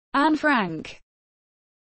Anne Frank.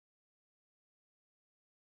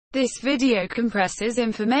 This video compresses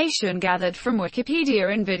information gathered from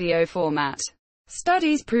Wikipedia in video format.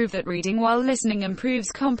 Studies prove that reading while listening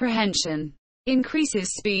improves comprehension,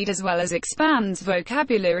 increases speed as well as expands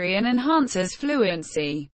vocabulary and enhances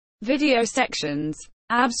fluency. Video sections.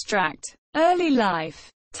 Abstract. Early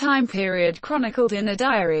life. Time period chronicled in a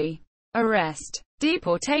diary. Arrest,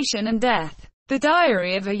 deportation and death. The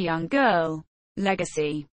Diary of a Young Girl.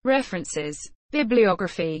 Legacy. References.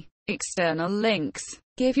 Bibliography. External links.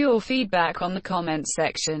 Give your feedback on the comments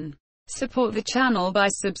section. Support the channel by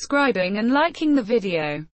subscribing and liking the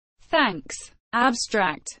video. Thanks.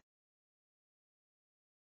 Abstract.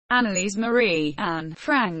 Annelies Marie Anne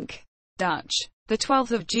Frank. Dutch. The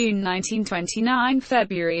 12th of June 1929,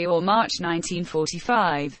 February or March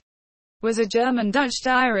 1945. Was a German-Dutch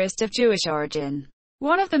diarist of Jewish origin.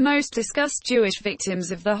 One of the most discussed Jewish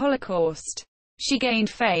victims of the Holocaust. She gained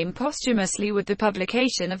fame posthumously with the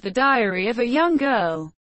publication of The Diary of a Young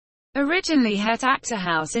Girl. Originally Het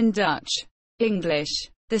Achterhuis in Dutch. English.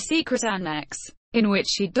 The Secret Annex, in which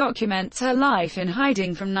she documents her life in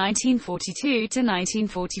hiding from 1942 to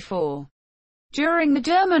 1944. During the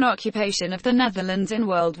German occupation of the Netherlands in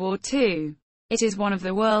World War II. It is one of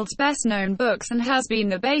the world's best-known books and has been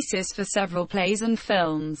the basis for several plays and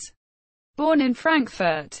films. Born in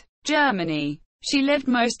Frankfurt, Germany, she lived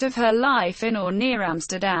most of her life in or near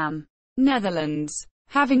Amsterdam, Netherlands,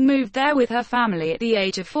 having moved there with her family at the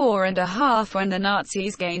age of 4.5 when the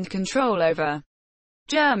Nazis gained control over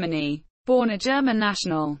Germany. Born a German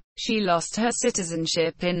national, she lost her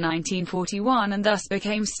citizenship in 1941 and thus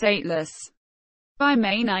became stateless. By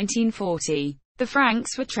May 1940, the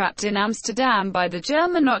Franks were trapped in Amsterdam by the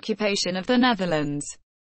German occupation of the Netherlands.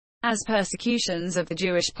 As persecutions of the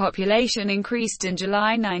Jewish population increased in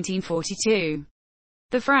July 1942,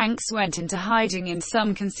 the Franks went into hiding in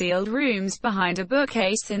some concealed rooms behind a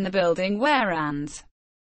bookcase in the building where Anne's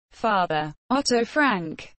father, Otto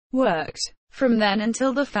Frank, worked. From then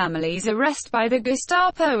until the family's arrest by the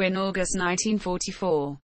Gestapo in August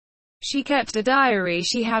 1944. She kept a diary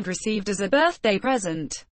she had received as a birthday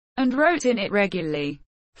present, and wrote in it regularly.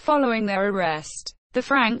 Following their arrest, the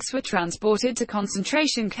Franks were transported to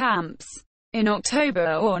concentration camps. In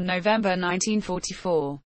October or November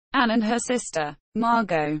 1944, Anne and her sister,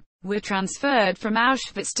 Margot, were transferred from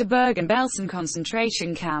Auschwitz to Bergen-Belsen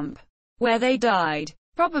concentration camp, where they died,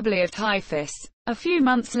 probably of typhus. A few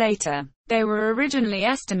months later, they were originally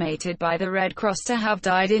estimated by the Red Cross to have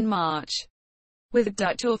died in March, with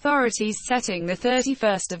Dutch authorities setting the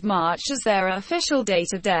 31st of March as their official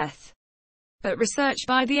date of death. But research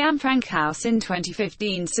by the Anne Frank House in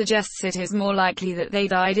 2015 suggests it is more likely that they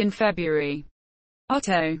died in February.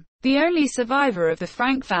 Otto, the only survivor of the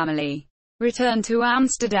Frank family, returned to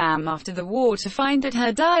Amsterdam after the war to find that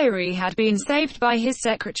her diary had been saved by his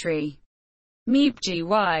secretary, Miep G.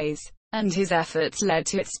 Wise, and his efforts led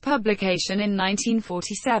to its publication in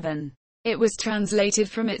 1947. It was translated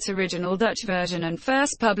from its original Dutch version and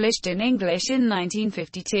first published in English in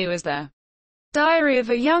 1952 as The Diary of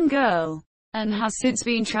a Young Girl, and has since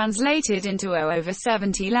been translated into over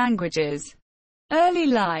 70 languages. Early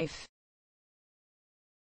life.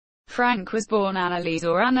 Frank was born Annelies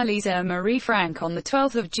or Anneliese Marie Frank on the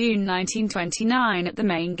 12th of June 1929 at the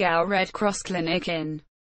Main-Gau Red Cross Clinic in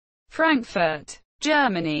Frankfurt,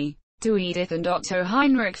 Germany, to Edith and Otto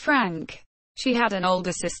Heinrich Frank. She had an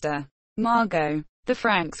older sister, Margot. The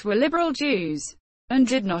Franks were liberal Jews, and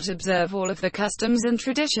did not observe all of the customs and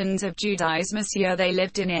traditions of Judaism as they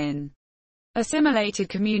lived in an assimilated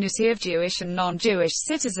community of Jewish and non-Jewish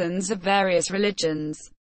citizens of various religions.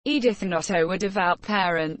 Edith and Otto were devout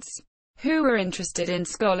parents, who were interested in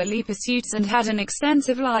scholarly pursuits and had an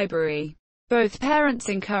extensive library. Both parents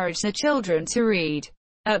encouraged their children to read.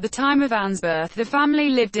 At the time of Anne's birth, the family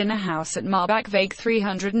lived in a house at Marbachweg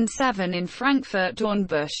 307 in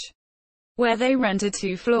Frankfurt-Dornbusch, where they rented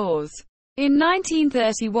 2 floors. In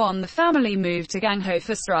 1931 the family moved to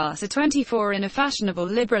Ganghoferstrasse 24 in a fashionable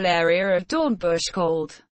liberal area of Dornbusch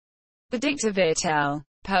called the Dichterviertel,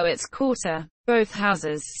 Poets' Quarter. Both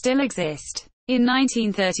houses still exist. In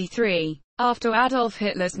 1933, after Adolf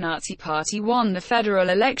Hitler's Nazi Party won the federal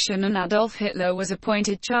election and Adolf Hitler was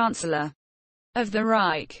appointed Chancellor of the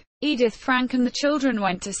Reich, Edith Frank and the children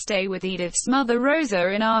went to stay with Edith's mother Rosa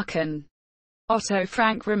in Aachen. Otto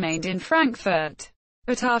Frank remained in Frankfurt,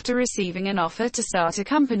 but after receiving an offer to start a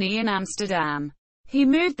company in Amsterdam, he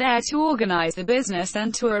moved there to organize the business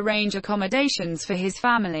and to arrange accommodations for his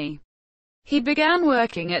family. He began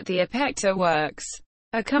working at the Apector Works,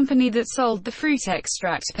 a company that sold the fruit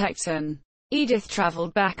extract pectin. Edith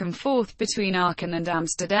traveled back and forth between Aachen and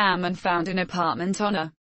Amsterdam and found an apartment on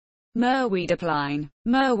a Merwedeplein,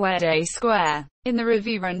 Merwede Square, in the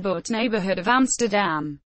Rivierenbuurt neighborhood of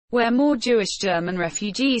Amsterdam, where more Jewish German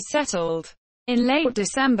refugees settled. In late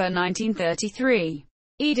December 1933,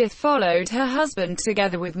 Edith followed her husband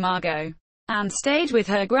together with Margot, and stayed with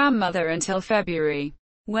her grandmother until February,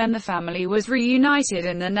 when the family was reunited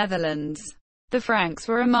in the Netherlands. The Franks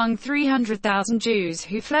were among 300,000 Jews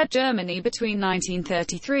who fled Germany between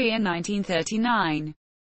 1933 and 1939.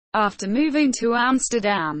 After moving to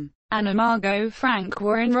Amsterdam, Anne and Margot Frank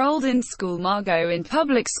were enrolled in school, Margot in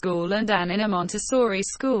public school and Anne in a Montessori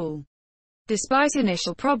school. Despite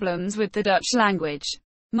initial problems with the Dutch language,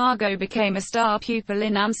 Margot became a star pupil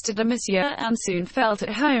in Amsterdam and soon felt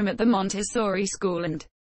at home at the Montessori school and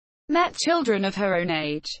met children of her own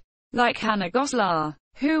age, like Hannah Goslar,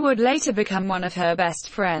 who would later become one of her best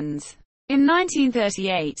friends. In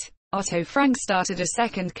 1938, Otto Frank started a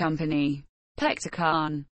second company,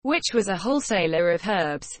 Pectacon, which was a wholesaler of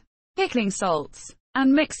herbs, pickling salts,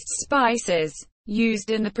 and mixed spices, used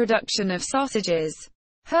in the production of sausages.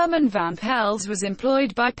 Herman van Pels was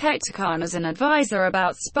employed by Pectacon as an advisor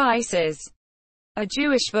about spices. A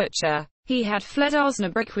Jewish butcher, he had fled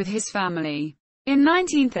Osnabrück with his family. In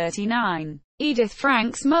 1939, Edith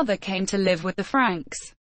Frank's mother came to live with the Franks,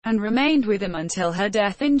 and remained with them until her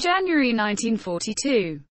death in January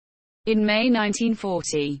 1942. In May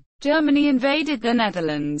 1940, Germany invaded the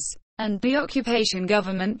Netherlands, and the occupation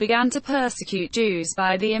government began to persecute Jews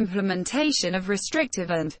by the implementation of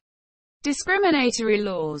restrictive and discriminatory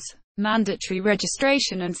laws. Mandatory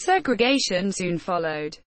registration and segregation soon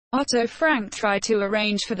followed. Otto Frank tried to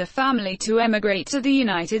arrange for the family to emigrate to the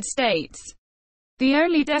United States, the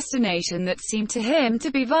only destination that seemed to him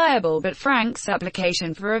to be viable, but Frank's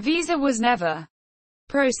application for a visa was never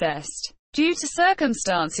processed, due to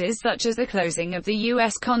circumstances such as the closing of the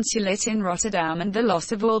U.S. consulate in Rotterdam and the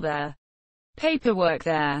loss of all their paperwork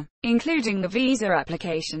there, including the visa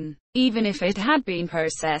application. Even if it had been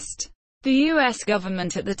processed, the U.S.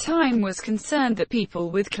 government at the time was concerned that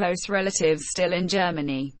people with close relatives still in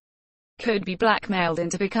Germany could be blackmailed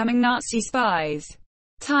into becoming Nazi spies.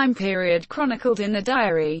 Time period chronicled in the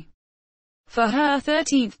diary. For her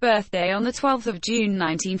 13th birthday on the 12th of June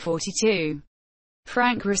 1942,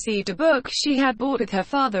 Frank received a book she had bought with her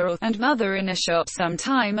father and mother in a shop some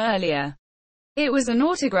time earlier. It was an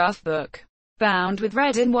autograph book, bound with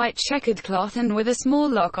red and white checkered cloth and with a small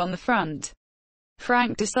lock on the front.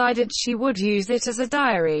 Frank decided she would use it as a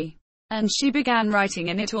diary, and she began writing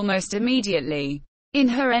in it almost immediately. In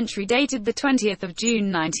her entry dated the 20th of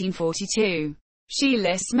June 1942, she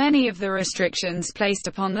lists many of the restrictions placed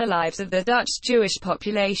upon the lives of the Dutch Jewish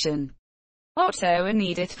population. Otto and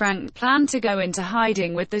Edith Frank planned to go into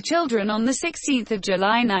hiding with the children on the 16th of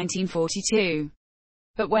July 1942.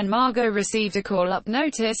 But when Margot received a call-up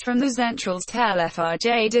notice from the Zentrales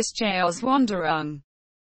Televergedeschaoswanderung,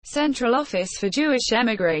 Central Office for Jewish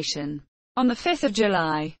Emigration, on the 5th of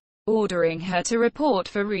July, ordering her to report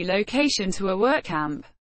for relocation to a work camp,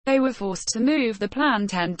 they were forced to move the plan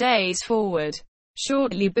 10 days forward.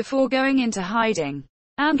 Shortly before going into hiding,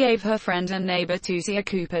 Anne gave her friend and neighbor Tusia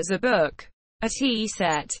Coopers a book, a tea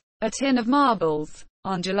set, a tin of marbles.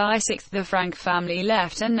 On July 6 the Frank family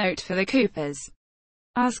left a note for the Coopers,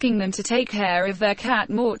 asking them to take care of their cat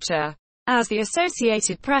Morcha. As the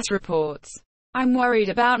Associated Press reports, "I'm worried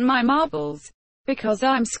about my marbles, because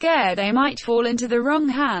I'm scared they might fall into the wrong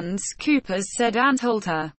hands," Coopers said Anne told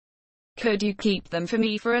her. "Could you keep them for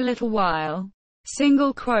me for a little while?"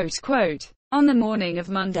 Single quote. On the morning of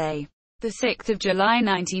Monday, the 6th of July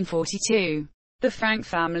 1942, the Frank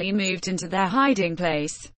family moved into their hiding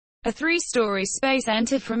place, a 3-story space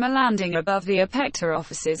entered from a landing above the Apecta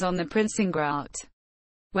offices on the Prinsengracht,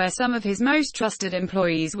 where some of his most trusted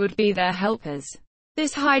employees would be their helpers.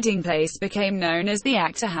 This hiding place became known as the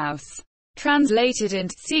Actor House, translated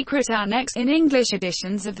into Secret Annex in English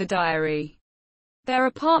editions of the diary. Their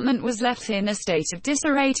apartment was left in a state of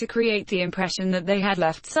disarray to create the impression that they had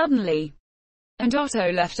left suddenly, and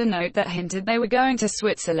Otto left a note that hinted they were going to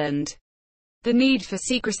Switzerland. The need for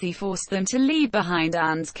secrecy forced them to leave behind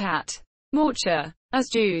Anne's cat, Morcha. As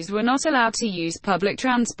Jews were not allowed to use public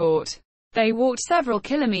transport, they walked several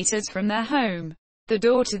kilometers from their home. The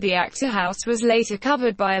door to the Actor House was later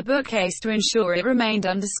covered by a bookcase to ensure it remained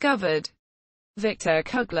undiscovered. Victor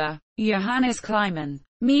Kugler, Johannes Kleiman,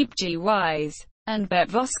 Miep G. Wise, and Bet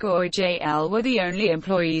Voskoy J.L. were the only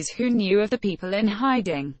employees who knew of the people in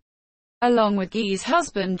hiding, along with Guy's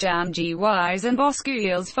husband Jan G. Wise and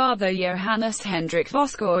Voskoy's father Johannes Hendrik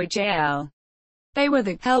Voskoy J.L. They were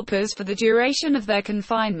the helpers for the duration of their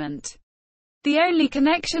confinement, the only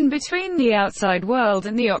connection between the outside world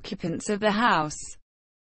and the occupants of the house.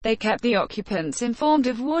 They kept the occupants informed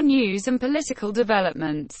of war news and political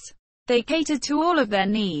developments. They catered to all of their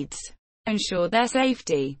needs, ensured their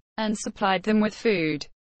safety, and supplied them with food,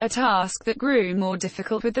 a task that grew more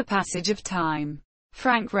difficult with the passage of time.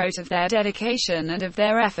 Frank wrote of their dedication and of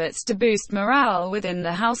their efforts to boost morale within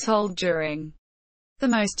the household during the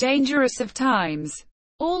most dangerous of times.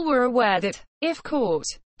 All were aware that, if caught,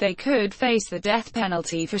 they could face the death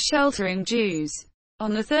penalty for sheltering Jews.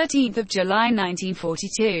 On the 13th of July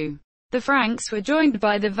 1942, the Franks were joined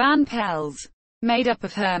by the Van Pels, made up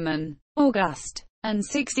of Herman, August, and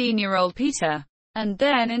 16-year-old Peter, and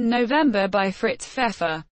then in November by Fritz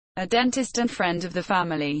Pfeffer, a dentist and friend of the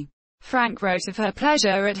family. Frank wrote of her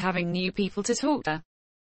pleasure at having new people to talk to.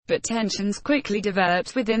 But tensions quickly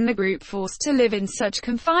developed within the group forced to live in such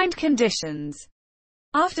confined conditions.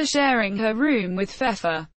 After sharing her room with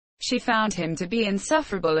Pfeffer, she found him to be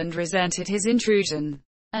insufferable and resented his intrusion.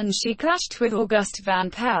 And she clashed with August Van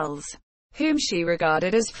Pels, whom she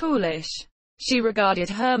regarded as foolish. She regarded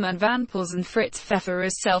Herman Van Pels and Fritz Pfeffer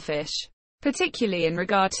as selfish, particularly in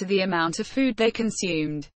regard to the amount of food they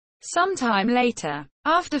consumed. Sometime later,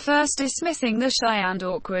 after first dismissing the shy and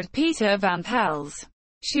awkward Peter Van Pels,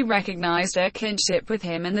 she recognized her kinship with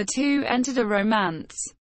him and the two entered a romance.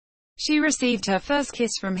 She received her first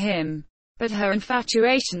kiss from him, but her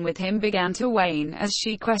infatuation with him began to wane as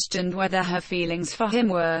she questioned whether her feelings for him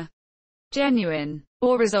were genuine,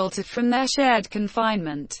 or resulted from their shared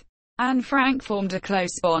confinement. Anne Frank formed a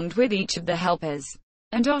close bond with each of the helpers,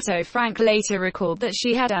 and Otto Frank later recalled that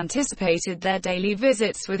she had anticipated their daily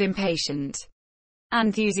visits with impatient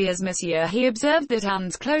enthusiasm. He observed that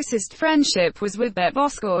Anne's closest friendship was with Bet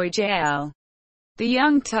Voscoe, the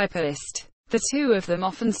young typist. The two of them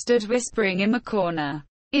often stood whispering in the corner.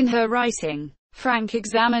 In her writing, Frank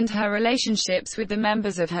examined her relationships with the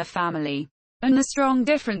members of her family, and the strong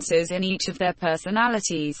differences in each of their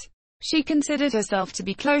personalities. She considered herself to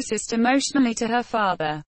be closest emotionally to her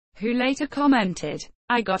father, who later commented,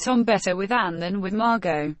 "I got on better with Anne than with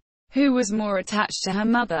Margot, who was more attached to her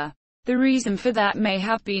mother." The reason for that may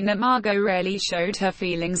have been that Margot rarely showed her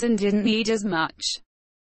feelings and didn't need as much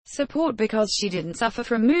support because she didn't suffer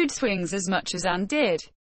from mood swings as much as Anne did.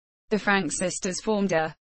 The Frank sisters formed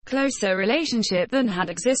a closer relationship than had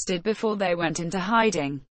existed before they went into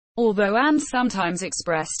hiding. Although Anne sometimes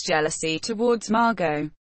expressed jealousy towards Margot,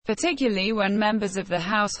 particularly when members of the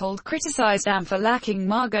household criticized Anne for lacking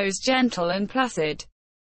Margot's gentle and placid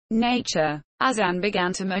nature. As Anne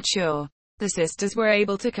began to mature, the sisters were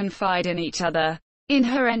able to confide in each other. In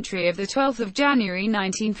her entry of the 12th of January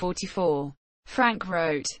 1944, Frank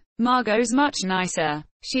wrote, "Margot's much nicer.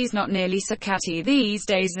 She's not nearly so catty these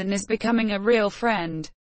days and is becoming a real friend.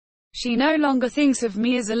 She no longer thinks of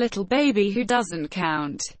me as a little baby who doesn't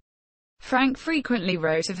count." Frank frequently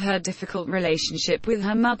wrote of her difficult relationship with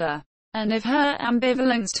her mother, and of her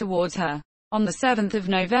ambivalence towards her. On the 7th of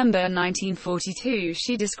November 1942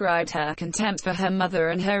 she described her contempt for her mother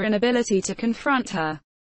and her inability to confront her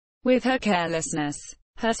with her carelessness,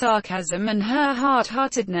 her sarcasm and her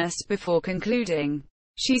hard-heartedness before concluding,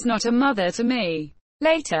 "She's not a mother to me."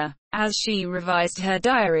 Later, as she revised her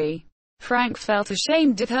diary, Frank felt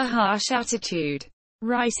ashamed of her harsh attitude,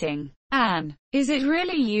 writing, "Anne, is it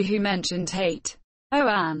really you who mentioned hate? Oh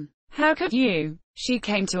Anne, how could you?" She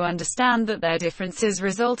came to understand that their differences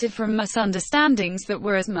resulted from misunderstandings that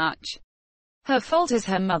were as much her fault as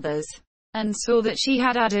her mother's, and saw that she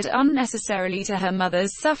had added unnecessarily to her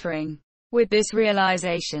mother's suffering. With this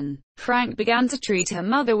realization, Frank began to treat her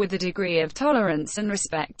mother with a degree of tolerance and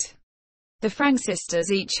respect. The Frank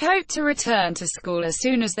sisters each hoped to return to school as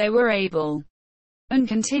soon as they were able, and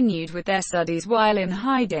continued with their studies while in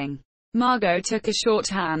hiding. Margot took a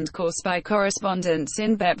shorthand course by correspondence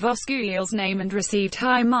in Bet Voscoe's name and received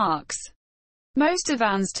high marks. Most of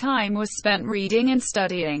Anne's time was spent reading and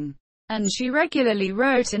studying, and she regularly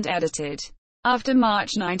wrote and edited. After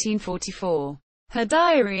March 1944, her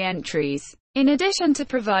diary entries, in addition to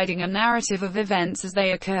providing a narrative of events as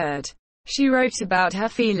they occurred, she wrote about her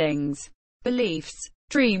feelings, beliefs,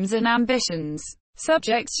 dreams and ambitions,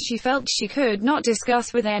 subjects she felt she could not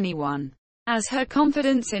discuss with anyone. As her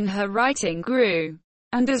confidence in her writing grew,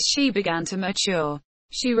 and as she began to mature,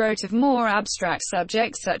 she wrote of more abstract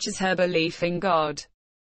subjects such as her belief in God,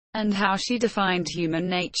 and how she defined human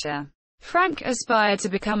nature. Frank aspired to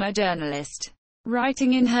become a journalist.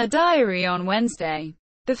 Writing in her diary on Wednesday,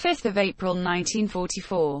 the 5th of April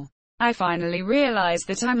 1944, "I finally realized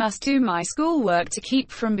that I must do my schoolwork to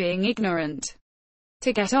keep from being ignorant,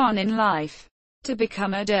 to get on in life, to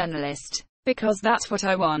become a journalist, because that's what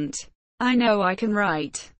I want. I know I can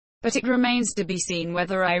write, but it remains to be seen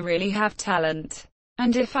whether I really have talent."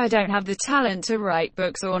 And if I don't have the talent to write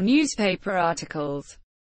books or newspaper articles,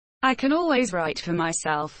 I can always write for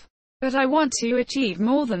myself. But I want to achieve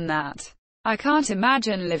more than that. I can't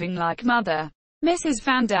imagine living like Mother, Mrs.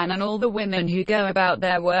 Van Daan and all the women who go about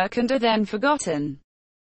their work and are then forgotten.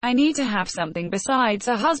 I need to have something besides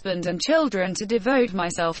a husband and children to devote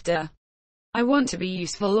myself to. I want to be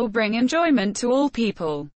useful or bring enjoyment to all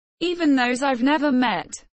people, even those I've never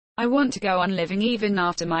met. I want to go on living even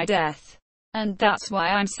after my death. And that's why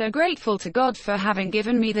I'm so grateful to God for having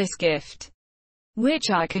given me this gift, which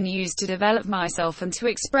I can use to develop myself and to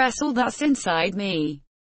express all that's inside me.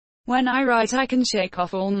 When I write, I can shake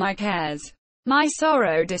off all my cares. My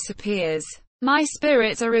sorrow disappears. My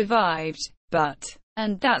spirits are revived. But,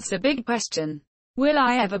 and that's a big question, will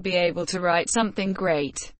I ever be able to write something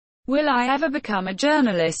great? Will I ever become a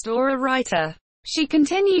journalist or a writer? She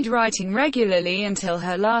continued writing regularly until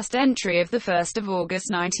her last entry of the 1st of August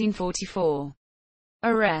 1944.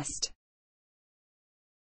 Arrest.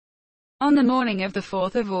 On the morning of the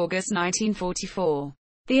 4th of August 1944,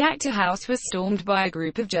 the Actor House was stormed by a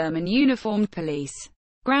group of German uniformed police.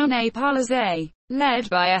 Graune Palais, led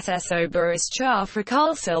by SS Oberstscharfer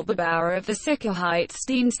Karl Silberbauer of the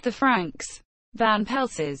Sicherheitsdienst Franks, Van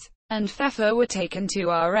Pelses, and Pfeffer were taken to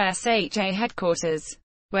RSHA headquarters,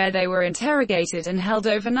 where they were interrogated and held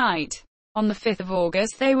overnight. On the 5th of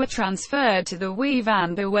August they were transferred to the Wee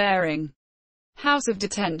van Bewering House of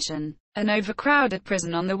Detention, an overcrowded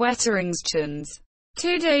prison on the Wetteringstons.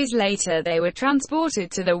 2 days later they were transported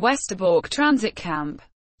to the Westerbork transit camp,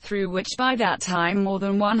 through which by that time more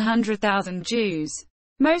than 100,000 Jews,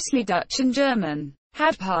 mostly Dutch and German,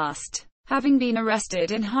 had passed. Having been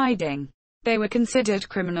arrested in hiding, they were considered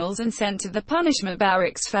criminals and sent to the punishment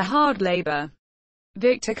barracks for hard labor.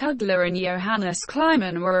 Victor Kugler and Johannes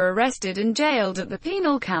Kleiman were arrested and jailed at the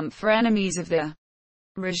penal camp for enemies of the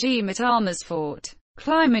regime at Amersfoort.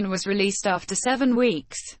 Kleiman was released after 7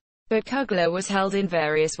 weeks, but Kugler was held in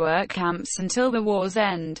various work camps until the war's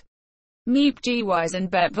end. Miep Gwijs and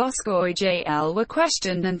Bep Voskoy JL were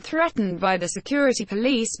questioned and threatened by the security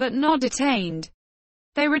police but not detained.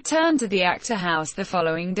 They returned to the Actor House the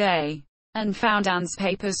following day, and found Anne's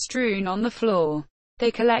papers strewn on the floor. They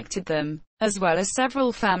collected them, as well as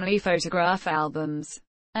several family photograph albums,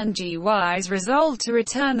 and Gwijs resolved to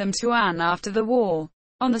return them to Anne after the war.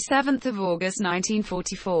 On the 7th of August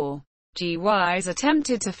 1944, Gwijs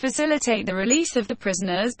attempted to facilitate the release of the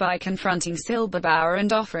prisoners by confronting Silberbauer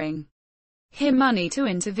and offering him money to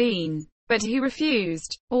intervene, but he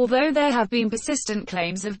refused. Although there have been persistent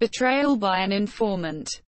claims of betrayal by an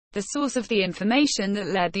informant, the source of the information that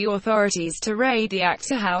led the authorities to raid the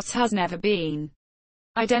Actor House has never been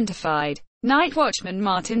identified. Night watchman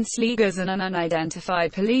Martin Sliegers and an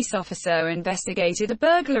unidentified police officer investigated a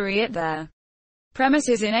burglary at their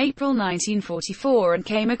premises in April 1944 and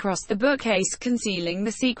came across the bookcase concealing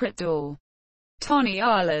the secret door. Tony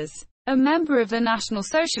Ahlers, a member of the National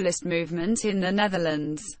Socialist Movement in the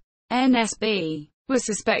Netherlands, NSB, was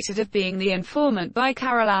suspected of being the informant by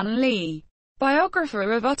Caroline Lee,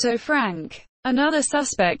 biographer of Otto Frank. Another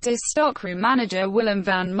suspect is stockroom manager Willem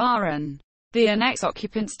van Maren. The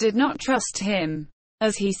ex-occupants did not trust him,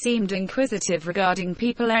 as he seemed inquisitive regarding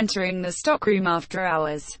people entering the stockroom after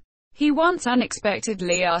hours. He once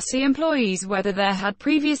unexpectedly asked the employees whether there had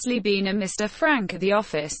previously been a Mr. Frank at the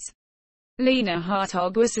office. Lena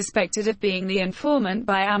Hartog was suspected of being the informant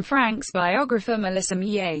by Anne Frank's biographer Melissa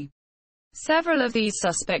Mier. Several of these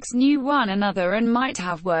suspects knew one another and might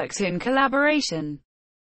have worked in collaboration.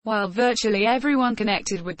 While virtually everyone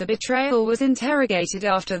connected with the betrayal was interrogated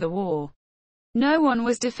after the war, no one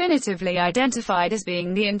was definitively identified as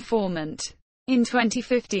being the informant. In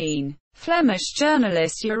 2015, Flemish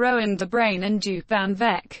journalist Jeroen de Bruin and Joop van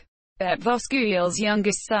Veck, Bep Voskoy's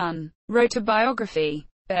youngest son, wrote a biography,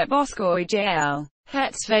 Bep Voskoy JL,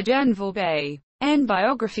 Het Svedjen voorbij, en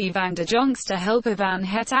biography van de jongste helper van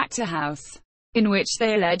het Actor House, in which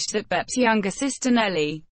they alleged that Bep's younger sister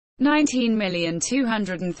Nelly,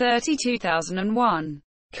 19,232,001,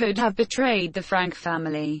 could have betrayed the Frank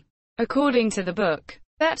family. According to the book,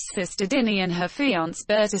 Bep's sister Dinny and her fiancé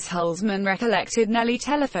Bertus Hulsman recollected Nelly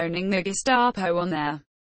telephoning the Gestapo on their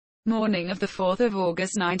morning of the 4th of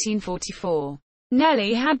August 1944.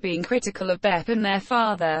 Nelly had been critical of Bep and their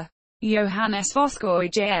father, Johannes Voskoy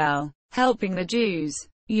JL, helping the Jews.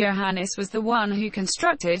 Johannes was the one who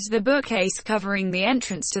constructed the bookcase covering the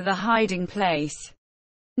entrance to the hiding place.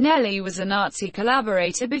 Nelly was a Nazi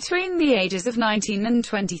collaborator between the ages of 19 and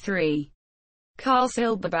 23. Karl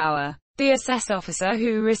Silberbauer, the SS officer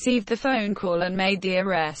who received the phone call and made the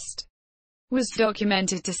arrest, was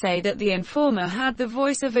documented to say that the informer had the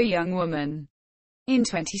voice of a young woman. In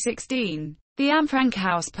 2016, The Anne Frank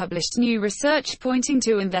House published new research pointing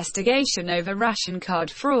to investigation over ration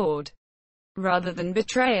card fraud, rather than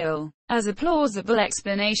betrayal, as a plausible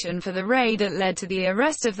explanation for the raid that led to the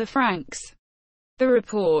arrest of the Franks. The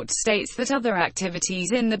report states that other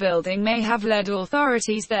activities in the building may have led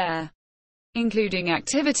authorities there, including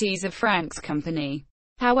activities of Frank's company.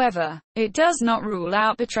 However, it does not rule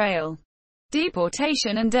out betrayal,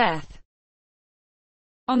 deportation and death.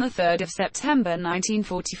 On 3 September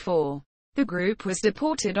 1944, the group was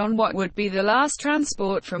deported on what would be the last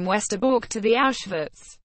transport from Westerbork to the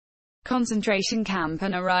Auschwitz concentration camp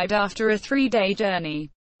and arrived after a 3-day journey.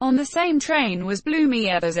 On the same train was Bloomie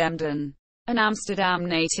Evers Emden, an Amsterdam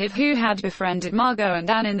native who had befriended Margot and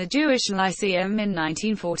Anne in the Jewish Lyceum in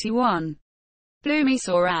 1941. Bloomie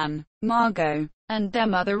saw Anne, Margot, and their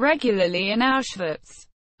mother regularly in Auschwitz,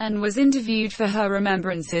 and was interviewed for her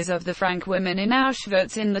remembrances of the Frank women in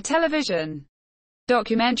Auschwitz in the television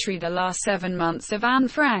documentary The Last 7 Months of Anne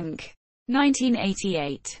Frank,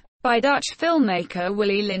 1988, by Dutch filmmaker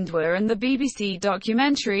Willy Lindwer, and the BBC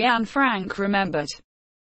documentary Anne Frank Remembered,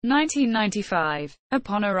 1995.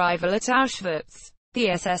 Upon arrival at Auschwitz,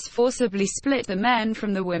 the SS forcibly split the men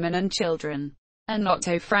from the women and children, and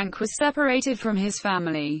Otto Frank was separated from his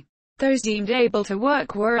family. Those deemed able to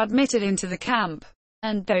work were admitted into the camp,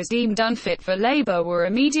 and those deemed unfit for labor were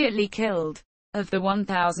immediately killed. Of the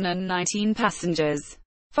 1,019 passengers,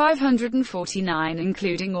 549,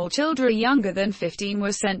 including all children younger than 15,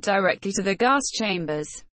 were sent directly to the gas chambers.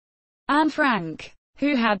 Anne Frank,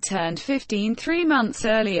 who had turned 15 3 months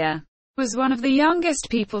earlier, was one of the youngest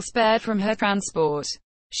people spared from her transport.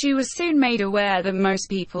 She was soon made aware that most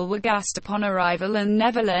people were gassed upon arrival and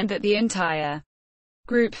never learned that the entire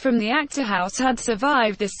group from the Actor House had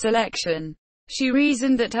survived this selection. She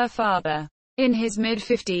reasoned that her father, in his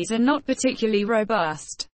mid-50s and not particularly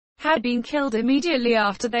robust, had been killed immediately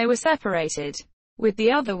after they were separated. With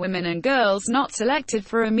the other women and girls not selected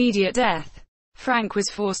for immediate death, Frank was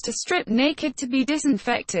forced to strip naked to be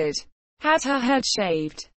disinfected, had her head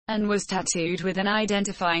shaved, and was tattooed with an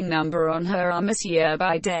identifying number on her arm year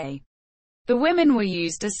by day. The women were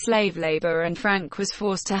used as slave labor and Frank was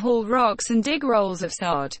forced to haul rocks and dig rolls of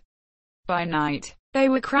sod. By night, they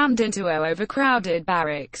were crammed into overcrowded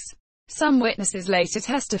barracks. Some witnesses later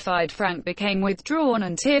testified Frank became withdrawn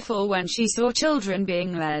and tearful when she saw children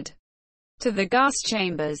being led to the gas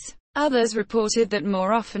chambers. Others reported that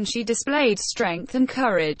more often she displayed strength and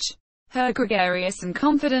courage. Her gregarious and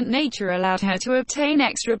confident nature allowed her to obtain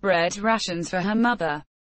extra bread rations for her mother,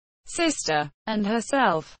 sister, and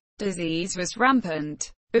herself. Disease was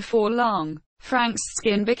rampant. Before long, Frank's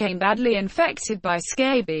skin became badly infected by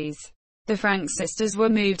scabies. The Frank sisters were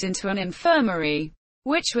moved into an infirmary,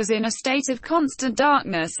 which was in a state of constant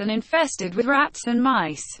darkness and infested with rats and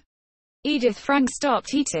mice. Edith Frank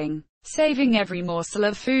stopped eating, saving every morsel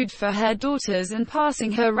of food for her daughters and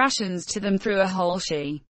passing her rations to them through a hole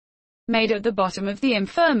she made at the bottom of the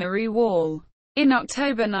infirmary wall. In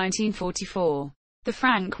October 1944, the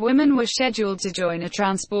Frank women were scheduled to join a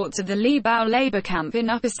transport to the Liebau labor camp in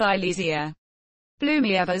Upper Silesia.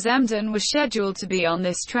 Bloomie Evers Emden was scheduled to be on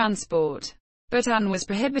this transport, but Anne was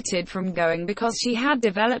prohibited from going because she had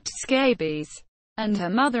developed scabies, and her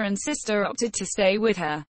mother and sister opted to stay with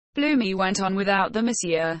her. Bloomie went on without them this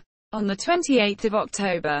year. On the 28th of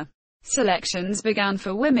October, selections began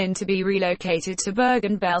for women to be relocated to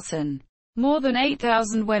Bergen-Belsen. More than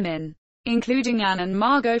 8,000 women, including Anne and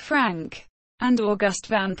Margot Frank, and Auguste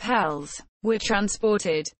Van Pels, were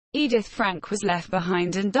transported. Edith Frank was left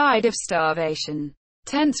behind and died of starvation.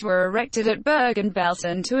 Tents were erected at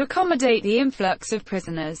Bergen-Belsen to accommodate the influx of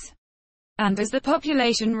prisoners. And as the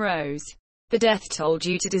population rose, the death toll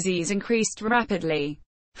due to disease increased rapidly.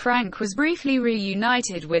 Frank was briefly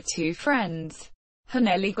reunited with 2 friends,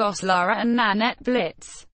 Haneli Goslar and Nanette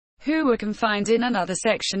Blitz, who were confined in another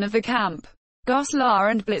section of the camp. Goslar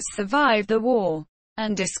and Blitz survived the war,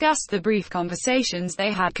 and discussed the brief conversations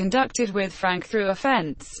they had conducted with Frank through a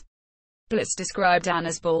fence. Blitz described Anne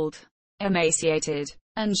as bald, emaciated,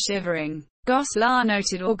 and shivering. Goslar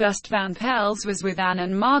noted Auguste Van Pels was with Anne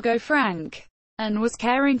and Margot Frank, and was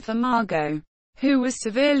caring for Margot, who was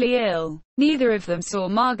severely ill. Neither of them saw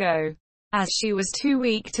Margot, as she was too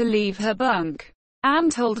weak to leave her bunk. Anne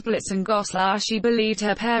told Blitz and Goslar she believed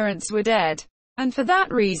her parents were dead, and for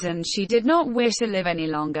that reason she did not wish to live any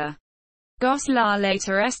longer. Goslar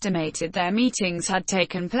later estimated their meetings had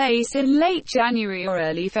taken place in late January or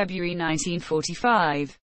early February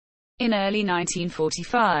 1945. In early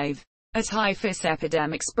 1945, a typhus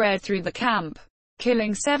epidemic spread through the camp,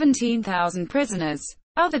 killing 17,000 prisoners.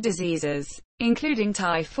 Other diseases, including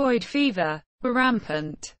typhoid fever, were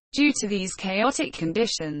rampant. Due to these chaotic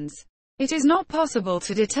conditions, It is not possible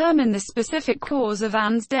to determine the specific cause of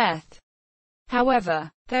Anne's death.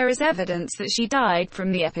 However, there is evidence that she died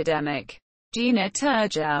from the epidemic. Gina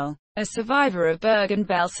Turgell, a survivor of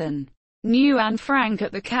Bergen-Belsen, knew Anne Frank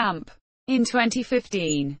at the camp. In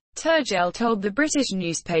 2015, Turgell told the British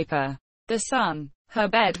newspaper The Sun, "Her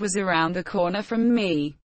bed was around the corner from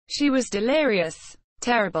me. She was delirious,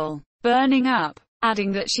 terrible, burning up,"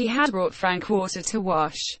 adding that she had brought Frank water to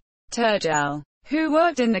wash. Turgell, who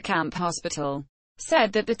worked in the camp hospital,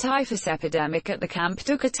 said that the typhus epidemic at the camp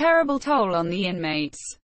took a terrible toll on the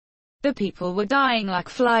inmates. The people were dying like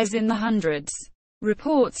flies in the hundreds.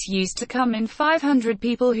 Reports used to come in 500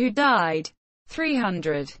 people who died.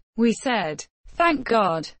 300. We said, "Thank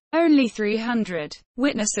God, only 300.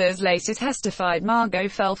 Witnesses later testified Margot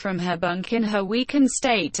fell from her bunk in her weakened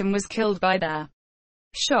state and was killed by the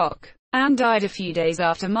shock. Anne died a few days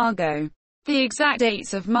after Margot. The exact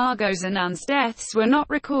dates of Margot's and Anne's deaths were not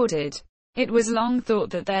recorded. It was long thought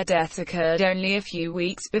that their deaths occurred only a few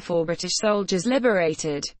weeks before British soldiers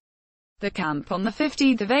liberated the camp on the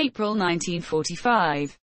 15th of April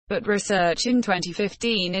 1945, but research in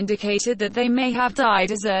 2015 indicated that they may have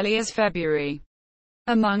died as early as February.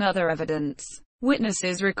 Among other evidence,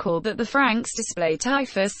 witnesses recalled that the Franks displayed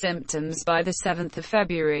typhus symptoms by the 7th of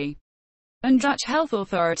February, and Dutch health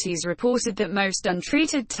authorities reported that most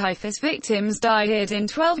untreated typhus victims died within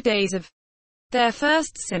 12 days of their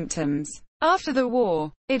first symptoms. After the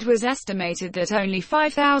war, it was estimated that only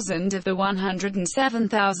 5,000 of the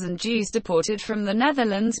 107,000 Jews deported from the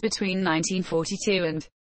Netherlands between 1942 and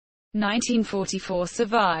 1944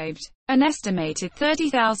 survived. An estimated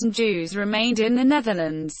 30,000 Jews remained in the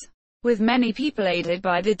Netherlands, with many people aided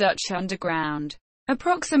by the Dutch underground.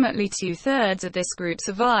 Approximately two-thirds of this group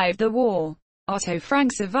survived the war. Otto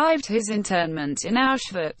Frank survived his internment in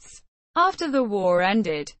Auschwitz. After the war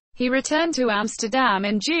ended, he returned to Amsterdam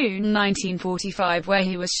in June 1945, where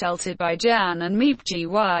he was sheltered by Jan and Miep G.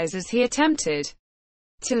 Wise as he attempted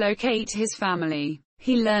to locate his family.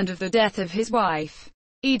 He learned of the death of his wife,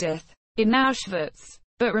 Edith, in Auschwitz,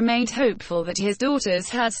 but remained hopeful that his daughters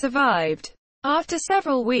had survived. After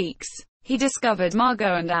several weeks, he discovered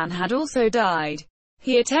Margot and Anne had also died.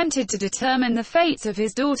 He attempted to determine the fates of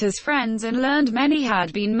his daughter's friends and learned many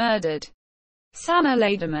had been murdered. Sanna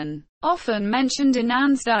Laderman, often mentioned in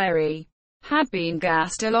Anne's diary, had been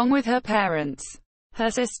gassed along with her parents. Her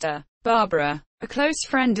sister, Barbara, a close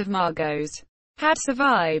friend of Margot's, had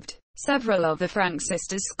survived. Several of the Frank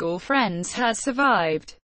sisters' school friends had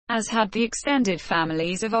survived, as had the extended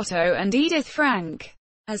families of Otto and Edith Frank,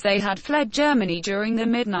 as they had fled Germany during the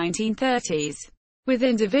mid-1930s, with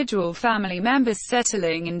individual family members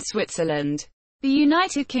settling in Switzerland, the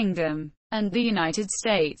United Kingdom, and the United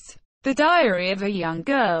States. The Diary of a Young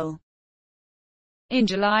Girl. In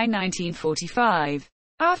July 1945,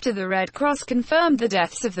 after the Red Cross confirmed the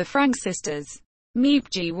deaths of the Frank sisters, Miep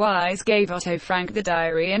G. Wise gave Otto Frank the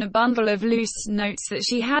diary and a bundle of loose notes that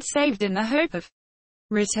she had saved in the hope of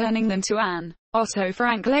returning them to Anne. Otto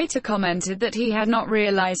Frank later commented that he had not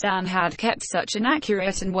realized Anne had kept such an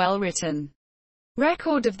accurate and well-written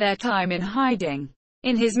record of their time in hiding.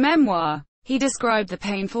 In his memoir, he described the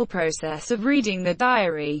painful process of reading the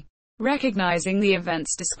diary, recognizing the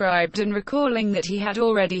events described and recalling that he had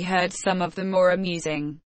already heard some of the more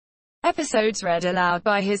amusing episodes read aloud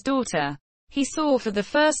by his daughter. He saw for the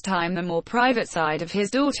first time the more private side of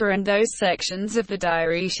his daughter and those sections of the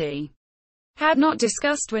diary she had not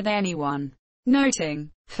discussed with anyone,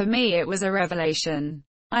 noting, "For me it was a revelation.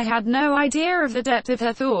 I had no idea of the depth of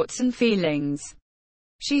her thoughts and feelings.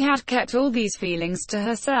 She had kept all these feelings to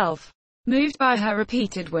herself." Moved by her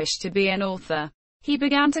repeated wish to be an author, he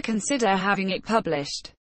began to consider having it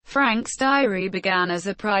published. Frank's diary began as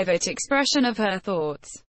a private expression of her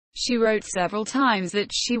thoughts. She wrote several times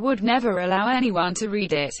that she would never allow anyone to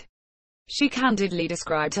read it. She candidly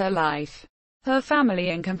described her life, her family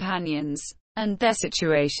and companions, and their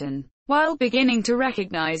situation, while beginning to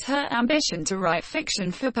recognize her ambition to write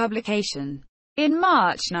fiction for publication. In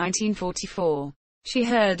March 1944, she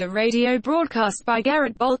heard a radio broadcast by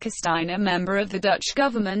Gerrit Bolkestein, a member of the Dutch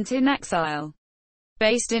government in exile,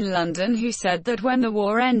 based in London, who said that when the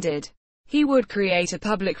war ended, he would create a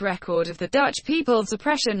public record of the Dutch people's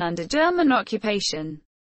oppression under German occupation.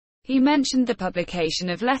 He mentioned the publication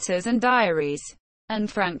of letters and diaries, and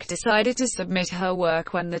Frank decided to submit her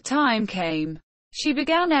work when the time came. She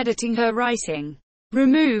began editing her writing,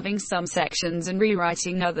 removing some sections and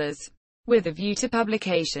rewriting others, with a view to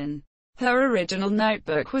publication. Her original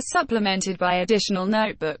notebook was supplemented by additional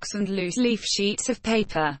notebooks and loose leaf sheets of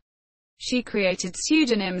paper. She created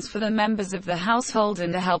pseudonyms for the members of the household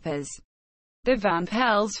and the helpers. The Van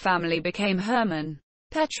Pels family became Herman,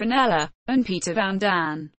 Petronella, and Peter Van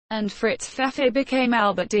Dan, and Fritz Pfeffer became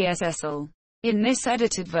Albert D.S. Essel. In this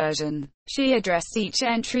edited version, she addressed each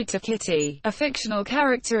entry to Kitty, a fictional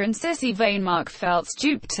character, and Sissy Vainmark felt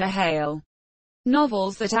duped to Hale.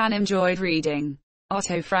 Novels that Anne enjoyed reading.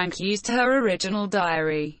 Otto Frank used her original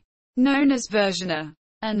diary, known as Version A,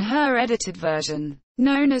 and her edited version,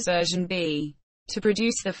 known as Version B, to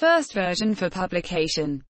produce the first version for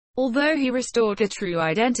publication. Although he restored the true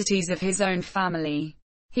identities of his own family,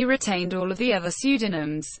 he retained all of the other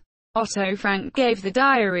pseudonyms. Otto Frank gave the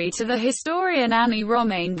diary to the historian Annie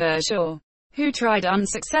Romaine Verschoor, who tried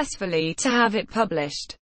unsuccessfully to have it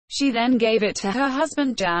published. She then gave it to her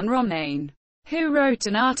husband Jan Romaine, who wrote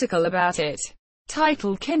an article about it,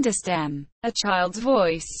 titled Kinderstem, A Child's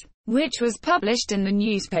Voice, which was published in the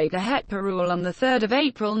newspaper Het Parool on 3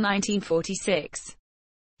 April 1946.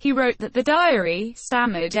 He wrote that the diary,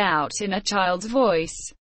 stammered out in a child's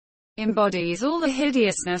voice, embodies all the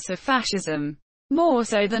hideousness of fascism, more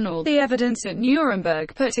so than all the evidence at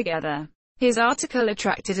Nuremberg put together. His article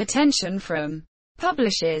attracted attention from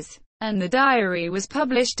publishers, and the diary was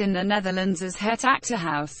published in the Netherlands as Het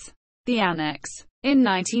Achterhuis, the Annex, in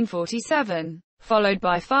 1947, followed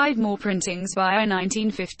by 5 more printings by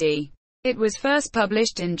 1950. It was first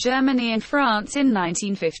published in Germany and France in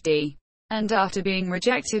 1950, and after being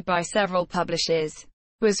rejected by several publishers,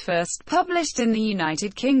 was first published in the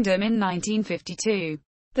United Kingdom in 1952.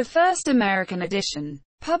 The first American edition,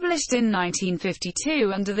 published in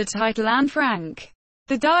 1952 under the title Anne Frank,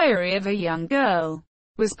 The Diary of a Young Girl,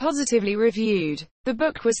 was positively reviewed. The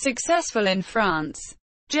book was successful in France,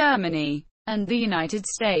 Germany, and the United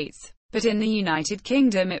States, but in the United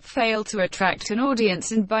Kingdom it failed to attract an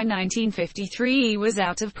audience, and by 1953 was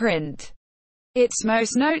out of print. Its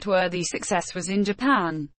most noteworthy success was in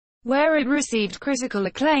Japan, where it received critical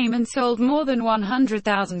acclaim and sold more than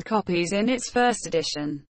 100,000 copies in its first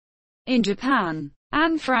edition. In Japan,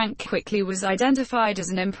 Anne Frank quickly was identified as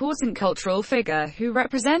an important cultural figure who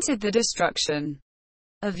represented the destruction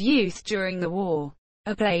of youth during the war.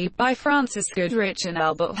 A play by Francis Goodrich and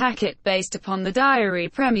Albert Hackett based upon the diary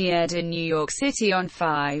premiered in New York City on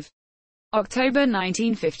 5 October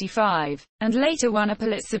 1955, and later won a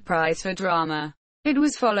Pulitzer Prize for drama. It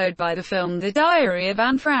was followed by the film The Diary of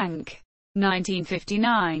Anne Frank,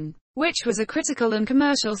 1959, which was a critical and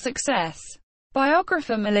commercial success.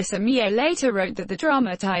 Biographer Melissa Meier later wrote that the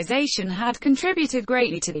dramatization had contributed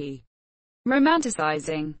greatly to the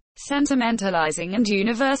romanticizing, sentimentalizing and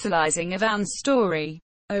universalizing of Anne's story.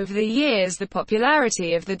 Over the years the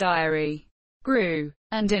popularity of the diary grew,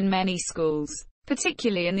 and in many schools,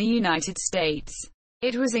 particularly in the United States,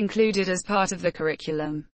 it was included as part of the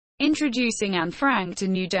curriculum, introducing Anne Frank to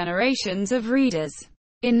new generations of readers.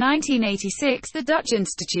 In 1986 the Dutch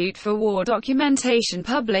Institute for War Documentation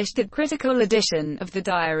published a critical edition of the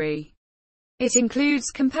diary. It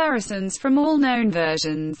includes comparisons from all known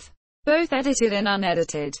versions, both edited and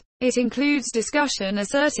unedited. It includes discussion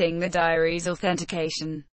asserting the diary's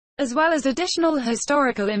authentication, as well as additional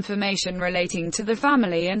historical information relating to the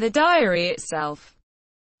family and the diary itself.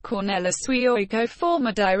 Cornelis Suioiko,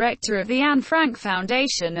 former director of the Anne Frank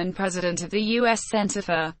Foundation and president of the U.S. Center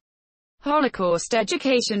for Holocaust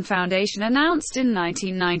Education Foundation, announced in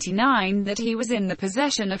 1999 that he was in the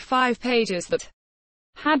possession of 5 pages that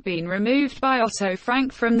had been removed by Otto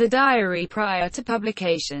Frank from the diary prior to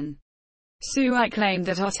publication. Suai claimed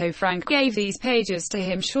that Otto Frank gave these pages to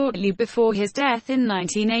him shortly before his death in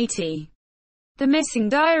 1980. The missing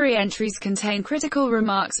diary entries contain critical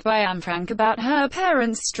remarks by Anne Frank about her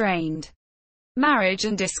parents' strained marriage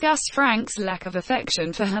and discuss Frank's lack of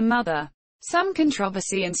affection for her mother. Some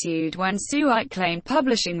controversy ensued when Suai claimed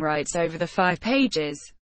publishing rights over the 5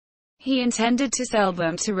 pages. He intended to sell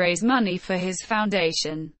them to raise money for his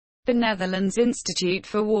foundation, the Netherlands Institute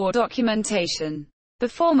for War Documentation. The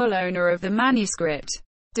former owner of the manuscript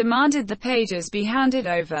demanded the pages be handed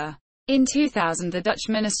over. In 2000 the Dutch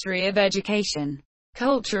Ministry of Education,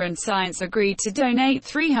 Culture and Science agreed to donate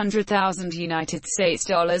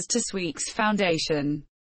 $300,000 to Suai's foundation,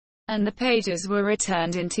 and the pages were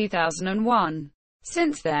returned in 2001.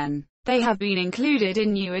 Since then, they have been included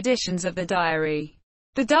in new editions of the diary.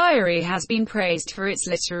 The diary has been praised for its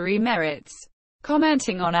literary merits.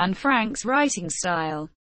 Commenting on Anne Frank's writing style,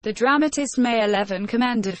 the dramatist May 11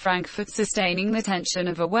 commended Frank for sustaining the tension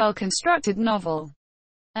of a well-constructed novel,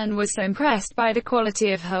 and was so impressed by the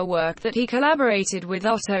quality of her work that he collaborated with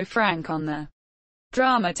Otto Frank on the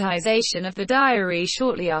dramatization of the diary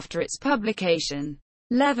shortly after its publication.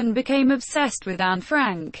 Levin became obsessed with Anne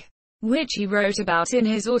Frank, which he wrote about in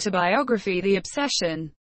his autobiography The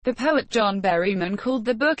Obsession. The poet John Berryman called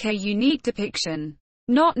the book a unique depiction,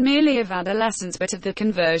 not merely of adolescence but of the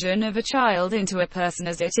conversion of a child into a person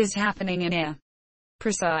as it is happening in a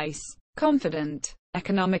precise, confident,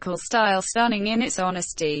 economical style stunning in its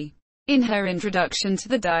honesty. In her introduction to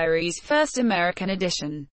the diary's first American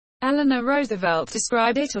edition, Eleanor Roosevelt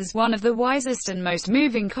described it as one of the wisest and most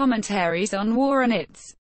moving commentaries on war and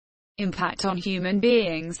its impact on human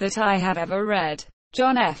beings that I have ever read.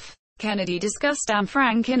 John F. Kennedy discussed Anne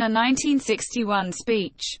Frank in a 1961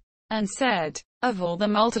 speech, and said, "Of all the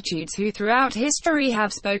multitudes who throughout history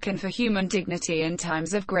have spoken for human dignity in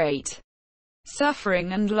times of great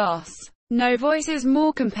suffering and loss, no voice is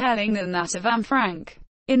more compelling than that of Anne Frank."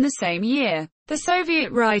 In the same year, the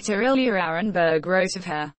Soviet writer Ilya Arenberg wrote of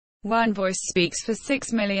her, "One voice speaks for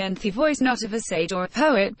 6 million, the voice not of a sage or a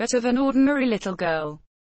poet but of an ordinary little girl."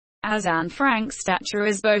 As Anne Frank's stature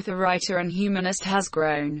as both a writer and humanist has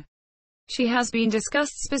grown, she has been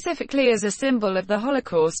discussed specifically as a symbol of the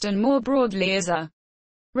Holocaust and more broadly as a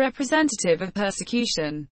representative of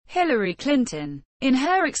persecution. Hillary Clinton, in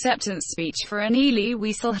her acceptance speech for an Elie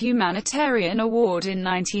Wiesel Humanitarian Award in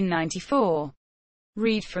 1994,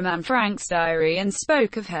 read from Anne Frank's diary and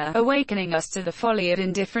spoke of her awakening us to the folly of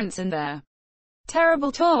indifference and the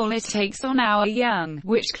terrible toll it takes on our young,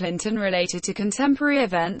 which Clinton related to contemporary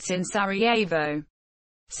events in Sarajevo,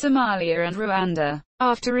 Somalia and Rwanda.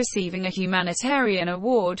 After receiving a humanitarian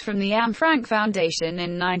award from the Anne Frank Foundation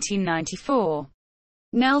in 1994,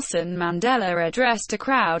 Nelson Mandela addressed a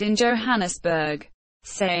crowd in Johannesburg,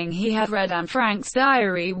 saying he had read Anne Frank's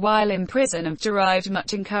diary while in prison and derived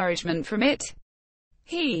much encouragement from it.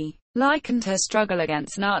 He likened her struggle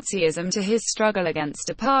against Nazism to his struggle against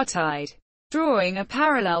apartheid, drawing a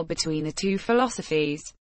parallel between the two philosophies.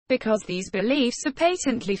 Because these beliefs are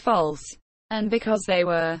patently false, and because they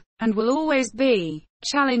were, and will always be,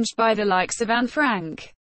 challenged by the likes of Anne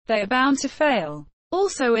Frank, they are bound to fail.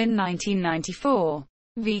 Also in 1994,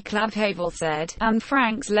 Václav Havel said, "Anne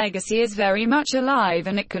Frank's legacy is very much alive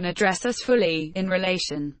and it can address us fully, in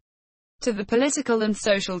relation to the political and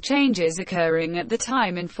social changes occurring at the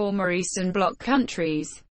time in former Eastern Bloc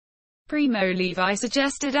countries." Primo Levi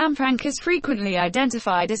suggested Anne Frank is frequently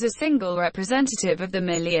identified as a single representative of the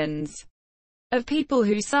millions of people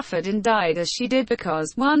who suffered and died as she did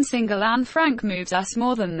because one single Anne Frank moves us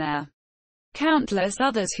more than their countless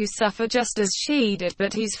others who suffer just as she did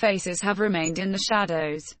but whose faces have remained in the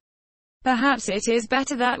shadows. Perhaps it is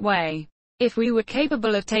better that way. If we were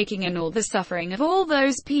capable of taking in all the suffering of all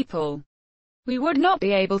those people, we would not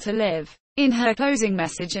be able to live. In her closing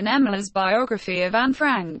message in Emila's biography of Anne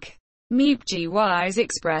Frank, Miep G. Wise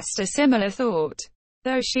expressed a similar thought,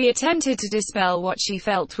 though she attempted to dispel what she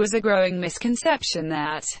felt was a growing misconception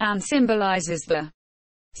that Anne symbolizes the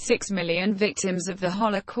 6 million victims of the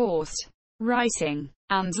Holocaust. Writing,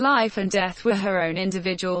 Anne's life and death were her own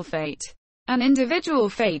individual fate. An individual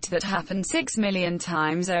fate that happened 6 million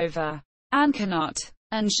times over. Anne cannot,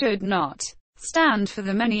 and should not, stand for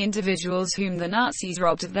the many individuals whom the Nazis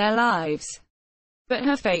robbed of their lives. But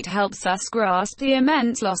her fate helps us grasp the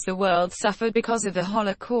immense loss the world suffered because of the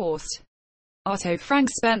Holocaust. Otto Frank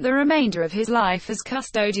spent the remainder of his life as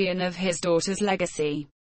custodian of his daughter's legacy,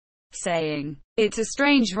 saying, "It's a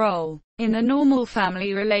strange role in the normal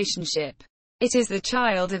family relationship. It is the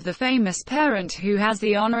child of the famous parent who has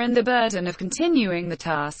the honor and the burden of continuing the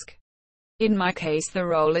task. In my case the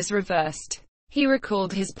role is reversed." He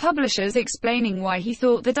recalled his publishers explaining why he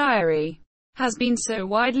thought the diary has been so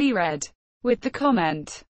widely read. With the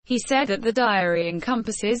comment, he said that the diary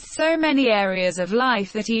encompasses so many areas of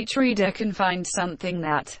life that each reader can find something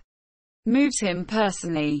that moves him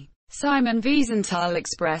personally. Simon Wiesenthal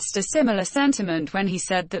expressed a similar sentiment when he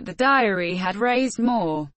said that the diary had raised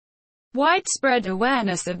more widespread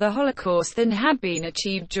awareness of the Holocaust than had been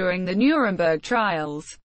achieved during the Nuremberg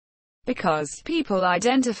trials, because people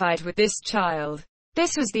identified with this child.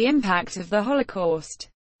 This was the impact of the Holocaust.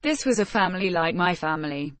 This was a family like my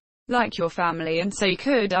family, like your family, and so you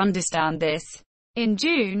could understand this. In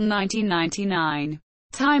June 1999,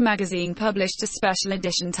 Time magazine published a special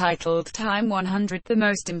edition titled Time 100, The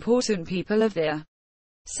Most Important People of the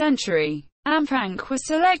Century. Anne Frank was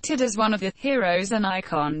selected as one of the heroes and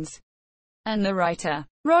icons, and the writer,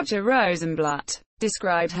 Roger Rosenblatt,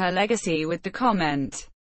 described her legacy with the comment,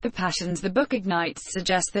 "The passions the book ignites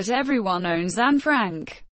suggest that everyone owns Anne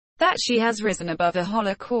Frank, that she has risen above the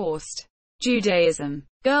Holocaust, Judaism,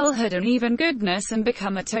 girlhood and even goodness and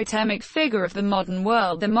become a totemic figure of the modern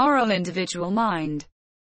world, the moral individual mind,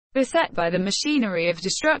 beset by the machinery of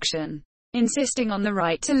destruction, insisting on the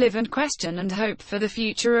right to live and question and hope for the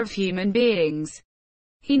future of human beings."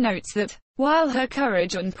 He notes that, while her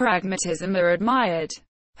courage and pragmatism are admired,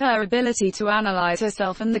 Her ability to analyze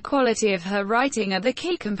herself and the quality of her writing are the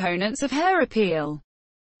key components of her appeal.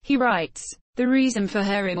 He writes, "The reason for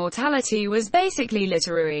her immortality was basically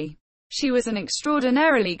literary. She was an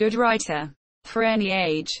extraordinarily good writer, for any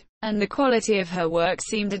age, and the quality of her work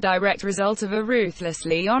seemed a direct result of a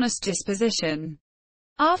ruthlessly honest disposition."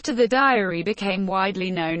 After the diary became widely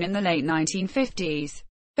known in the late 1950s,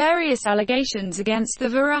 various allegations against the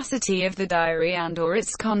veracity of the diary and/or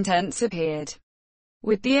its contents appeared,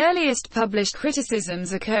 with the earliest published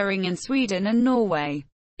criticisms occurring in Sweden and Norway.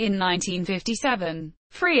 In 1957,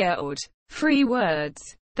 Friord, Free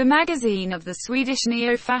Words, the magazine of the Swedish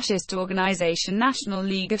neo-fascist organization National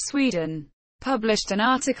League of Sweden, published an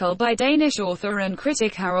article by Danish author and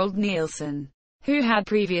critic Harold Nielsen, who had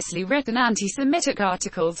previously written anti-Semitic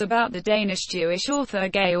articles about the Danish Jewish author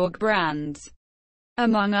Georg Brandes.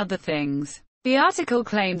 Among other things, the article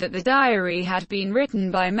claimed that the diary had been written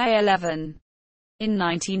by May 11. In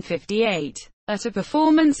 1958, at a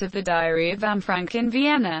performance of the Diary of Anne Frank in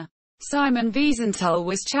Vienna, Simon Wiesenthal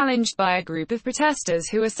was challenged by a group of protesters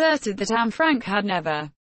who asserted that Anne Frank had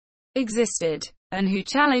never existed, and who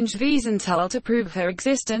challenged Wiesenthal to prove her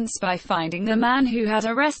existence by finding the man who had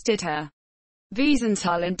arrested her.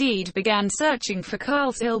 Wiesenthal indeed began searching for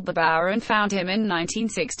Carl Silberbauer and found him in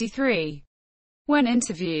 1963. When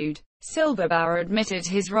interviewed, Silberbauer admitted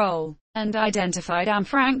his role, and identified Anne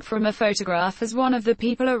Frank from a photograph as one of the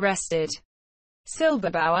people arrested.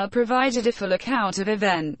 Silberbauer provided a full account of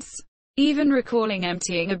events, even recalling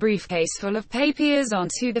emptying a briefcase full of papers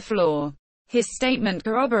onto the floor. His statement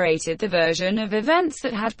corroborated the version of events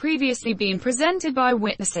that had previously been presented by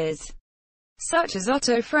witnesses, such as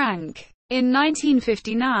Otto Frank. In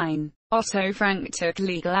 1959, Otto Frank took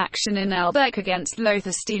legal action in Elbeck against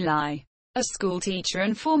Lothar Steli, a schoolteacher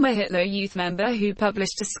and former Hitler Youth member who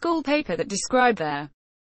published a school paper that described their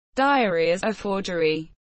diary as a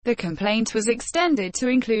forgery. The complaint was extended to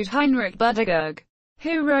include Heinrich Budigug,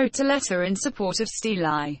 who wrote a letter in support of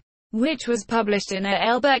Steli, which was published in a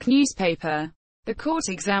Elbeck newspaper. The court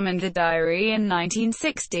examined the diary in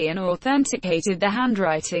 1960 and authenticated the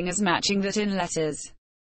handwriting as matching that in letters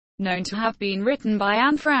known to have been written by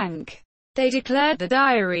Anne Frank. They declared the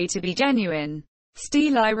diary to be genuine.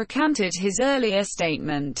 Steli recanted his earlier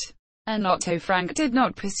statement, and Otto Frank did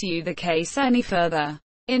not pursue the case any further.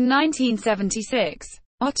 In 1976,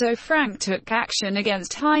 Otto Frank took action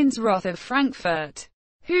against Heinz Roth of Frankfurt,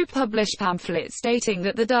 who published pamphlets stating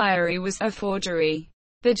that the diary was a forgery.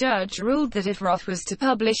 The judge ruled that if Roth was to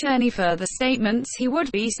publish any further statements he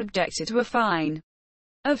would be subjected to a fine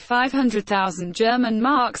of 500,000 German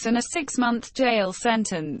marks and a 6-month jail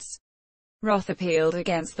sentence. Roth appealed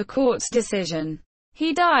against the court's decision.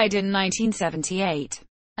 He died in 1978,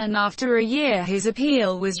 and after a year his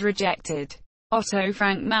appeal was rejected. Otto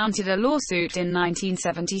Frank mounted a lawsuit in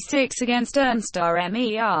 1976 against Ernst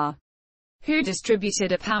Rmer, who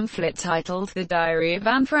distributed a pamphlet titled The Diary of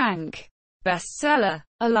Anne Frank. Bestseller,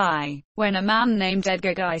 A Lie, when a man named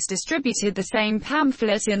Edgar Geis distributed the same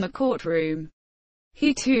pamphlet in the courtroom.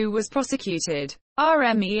 He too was prosecuted.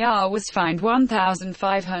 Rmer was fined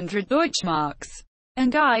 1,500 Deutschmarks,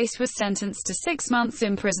 and Geis was sentenced to 6 months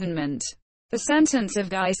imprisonment. The sentence of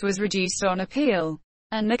Geis was reduced on appeal,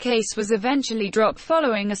 and the case was eventually dropped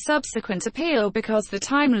following a subsequent appeal because the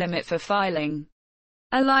time limit for filing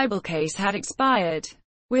a libel case had expired.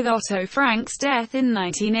 With Otto Frank's death in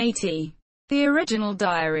 1980, the original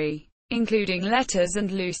diary, including letters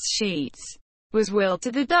and loose sheets, was willed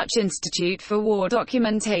to the Dutch Institute for War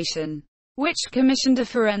Documentation, which commissioned a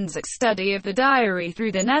forensic study of the diary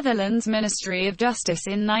through the Netherlands Ministry of Justice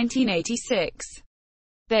in 1986.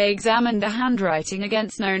 They examined the handwriting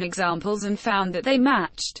against known examples and found that they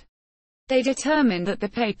matched. They determined that the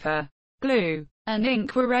paper, glue, and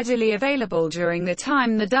ink were readily available during the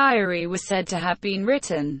time the diary was said to have been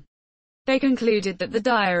written. They concluded that the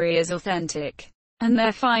diary is authentic, and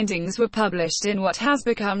their findings were published in what has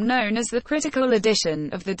become known as the critical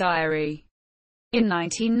edition of the diary. In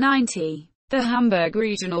 1990, the Hamburg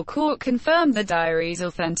Regional Court confirmed the diary's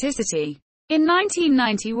authenticity. In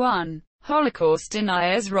 1991, Holocaust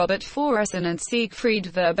deniers Robert Foreson and Siegfried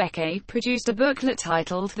Verbeke produced a booklet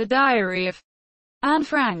titled The Diary of Anne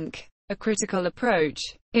Frank, a critical approach,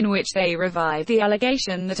 in which they revived the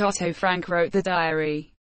allegation that Otto Frank wrote the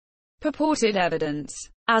diary. Purported evidence,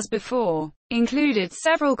 as before, included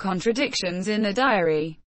several contradictions in the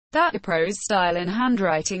diary, that the prose style and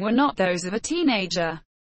handwriting were not those of a teenager,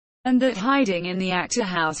 and that hiding in the actor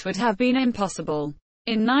house would have been impossible.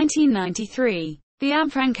 In 1993, the Anne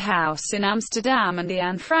Frank House in Amsterdam and the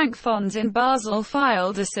Anne Frank Fonds in Basel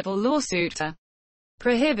filed a civil lawsuit.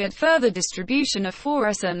 prohibit further distribution of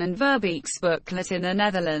Foresten and Verbeek's booklet in the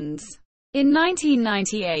Netherlands. In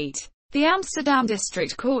 1998, the Amsterdam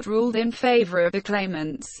District Court ruled in favor of the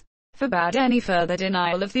claimants, forbade any further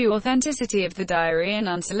denial of the authenticity of the diary and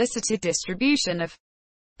unsolicited distribution of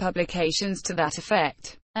publications to that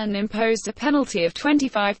effect, and imposed a penalty of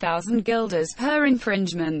 25,000 guilders per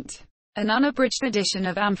infringement. An unabridged edition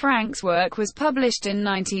of Anne Frank's work was published in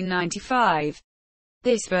 1995.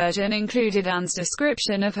 This version included Anne's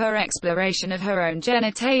description of her exploration of her own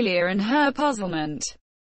genitalia and her puzzlement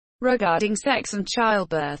regarding sex and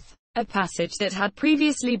childbirth, a passage that had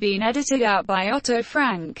previously been edited out by Otto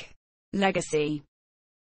Frank. Legacy.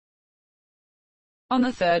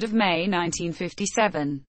 On 3 May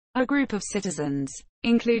 1957, a group of citizens,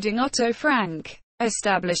 including Otto Frank,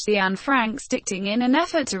 established the Anne Frank Stichting in an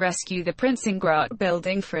effort to rescue the Prinsengracht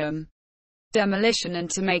building from demolition and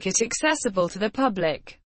to make it accessible to the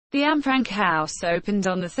public. The Anne Frank House opened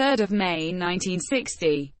on 3 May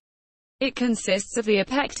 1960. It consists of the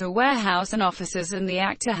Apector warehouse and offices and the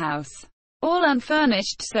Actor House, all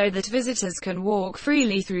unfurnished so that visitors can walk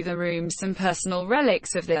freely through the rooms. Some personal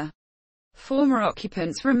relics of the former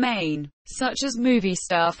occupants remain, such as movie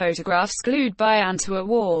star photographs glued by Anne to a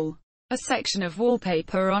wall, a section of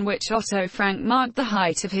wallpaper on which Otto Frank marked the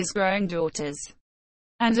height of his growing daughters,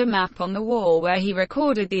 and a map on the wall where he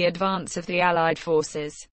recorded the advance of the Allied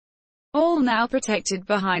forces. All now protected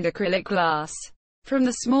behind acrylic glass. From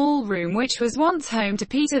the small room which was once home to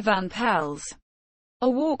Peter van Pels, a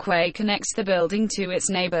walkway connects the building to its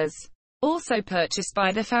neighbors, also purchased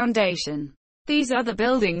by the foundation. These other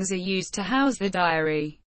buildings are used to house the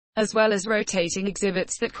diary, as well as rotating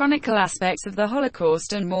exhibits that chronicle aspects of the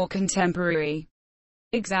Holocaust and more contemporary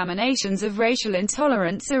examinations of racial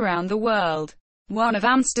intolerance around the world. One of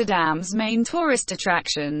Amsterdam's main tourist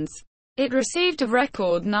attractions, it received a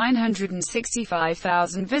record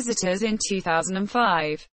 965,000 visitors in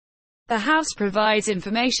 2005. The house provides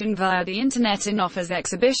information via the internet and offers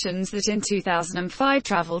exhibitions that in 2005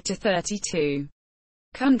 traveled to 32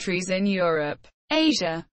 countries in Europe,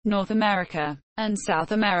 Asia, North America, and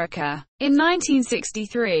South America. In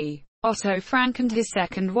 1963, Otto Frank and his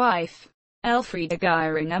second wife, Elfriede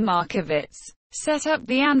Geiringer Markowitz, set up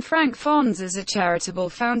the Anne Frank Fonds as a charitable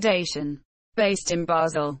foundation, based in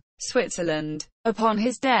Basel, Switzerland. Upon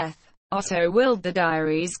his death, Otto willed the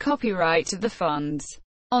diary's copyright to the funds,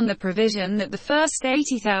 on the provision that the first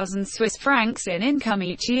 80,000 Swiss francs in income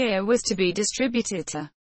each year was to be distributed to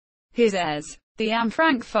his heirs. The Anne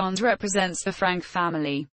Frank Fund represents the Frank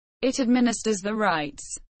family. It administers the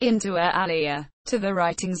rights, inter alia, to the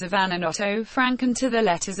writings of Anne and Otto Frank and to the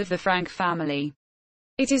letters of the Frank family.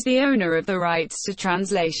 It is the owner of the rights to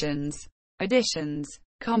translations, editions,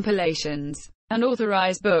 compilations, and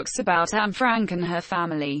authorized books about Anne Frank and her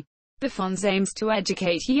family. The Fund aims to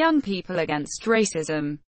educate young people against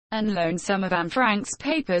racism, and loan some of Anne Frank's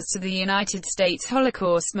papers to the United States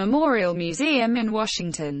Holocaust Memorial Museum in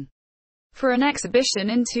Washington for an exhibition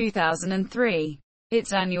in 2003.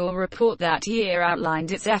 Its annual report that year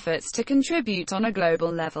outlined its efforts to contribute on a global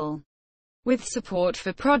level, with support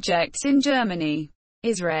for projects in Germany,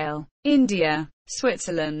 Israel, India,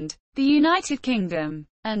 Switzerland, the United Kingdom,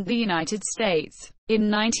 and the United States. In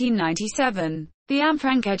 1997, the Anne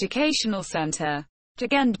Frank Educational Center,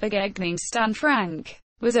 Jugendbegegnungsstätte Frank,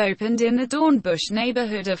 was opened in the Dornbusch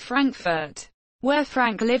neighborhood of Frankfurt, where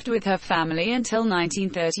Frank lived with her family until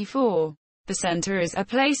 1934. The center is a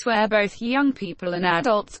place where both young people and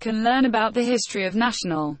adults can learn about the history of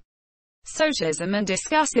National Socialism and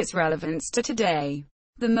discuss its relevance to today.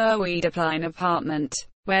 The Merwiedeplein apartment,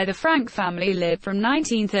 where the Frank family lived from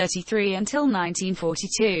 1933 until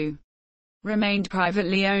 1942, remained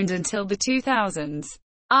privately owned until the 2000s,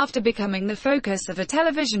 after becoming the focus of a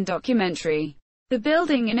television documentary. The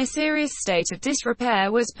building, in a serious state of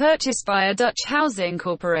disrepair, was purchased by a Dutch housing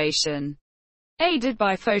corporation, aided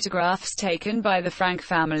by photographs taken by the Frank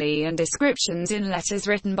family and descriptions in letters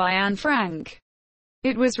written by Anne Frank.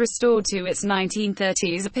 It was restored to its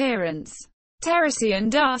 1930s appearance. Teresian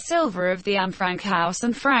da Silva of the Anne Frank house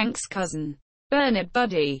and Frank's cousin, Bernard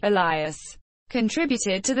Buddy Elias,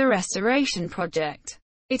 contributed to the restoration project.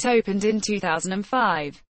 It opened in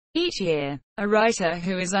 2005. Each year, a writer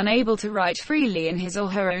who is unable to write freely in his or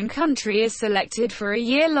her own country is selected for a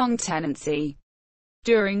year-long tenancy,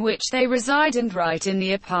 during which they reside and write in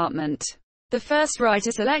the apartment. The first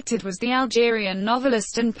writer selected was the Algerian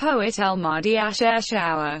novelist and poet El Mahdi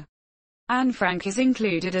Asher. Anne Frank is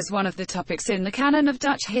included as one of the topics in the canon of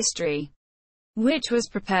Dutch history, which was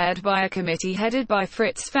prepared by a committee headed by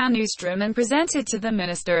Frits van Oostrum and presented to the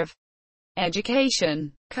Minister of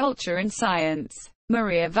Education, Culture and Science,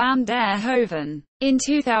 Maria van der Hoeven. In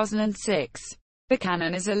 2006, the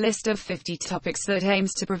canon is a list of 50 topics that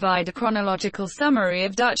aims to provide a chronological summary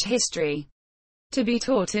of Dutch history, to be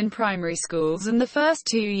taught in primary schools and the first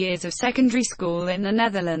 2 years of secondary school in the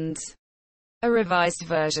Netherlands. A revised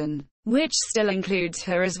version, which still includes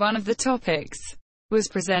her as one of the topics, was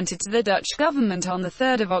presented to the Dutch government on 3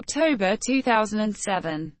 October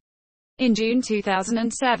 2007. In June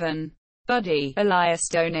 2007, Buddy Elias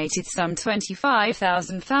donated some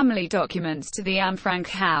 25,000 family documents to the Anne Frank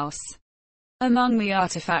House. Among the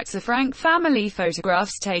artifacts are Frank family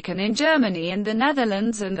photographs taken in Germany and the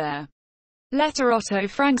Netherlands and their letter Otto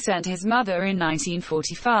Frank sent his mother in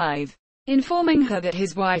 1945, informing her that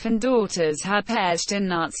his wife and daughters had perished in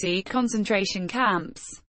Nazi concentration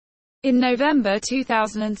camps. In November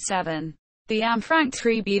 2007, the Anne Frank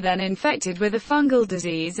tree, then infected with a fungal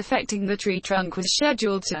disease affecting the tree trunk, was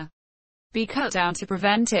scheduled to be cut down to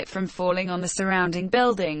prevent it from falling on the surrounding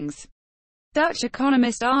buildings. Dutch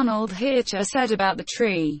economist Arnold Heertje said about the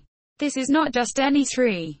tree, "This is not just any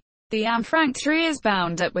tree. The Anne Frank tree is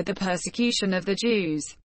bound up with the persecution of the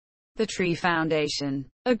Jews." The Tree Foundation,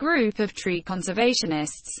 a group of tree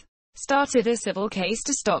conservationists, started a civil case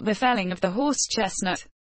to stop the felling of the horse chestnut,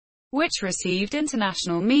 which received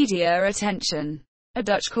international media attention. A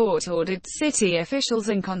Dutch court ordered city officials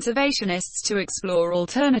and conservationists to explore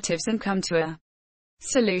alternatives and come to a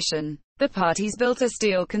solution. The parties built a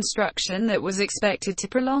steel construction that was expected to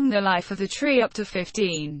prolong the life of the tree up to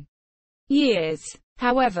 15 years.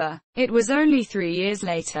 However, it was only 3 years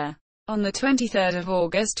later, on 23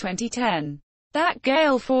 August 2010, that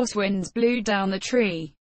gale force winds blew down the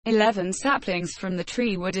tree. 11 saplings from the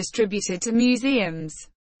tree were distributed to museums,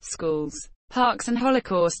 schools, parks and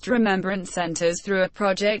Holocaust remembrance centers through a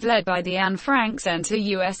project led by the Anne Frank Center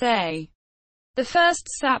USA. The first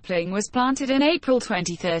sapling was planted in April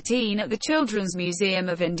 2013 at the Children's Museum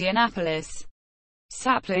of Indianapolis.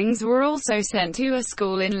 Saplings were also sent to a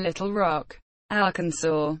school in Little Rock,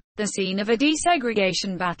 Arkansas, the scene of a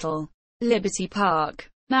desegregation battle. Liberty Park,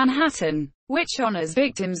 Manhattan, which honors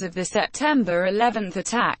victims of the September 11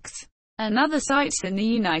 attacks, and other sites in the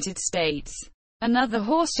United States. Another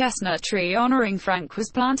horse chestnut tree honoring Frank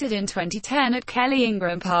was planted in 2010 at Kelly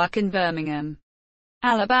Ingram Park in Birmingham,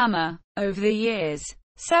 Alabama. Over the years,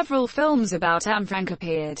 several films about Anne Frank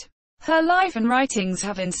appeared. Her life and writings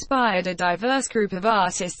have inspired a diverse group of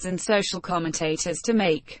artists and social commentators to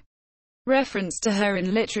make reference to her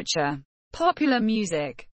in literature, popular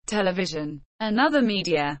music, television, and other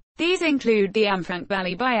media. These include the Anne Frank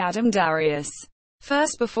Ballet by Adam Darius,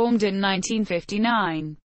 first performed in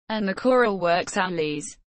 1959, and the choral works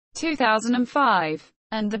Annelies, 2005,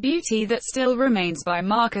 and The Beauty That Still Remains by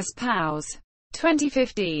Marcus Powers,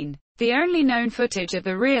 2015. The only known footage of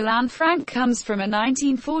the real Anne Frank comes from a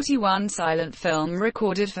 1941 silent film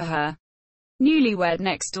recorded for her newlywed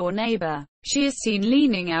next-door neighbor. She is seen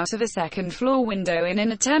leaning out of a second-floor window in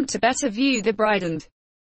an attempt to better view the bride and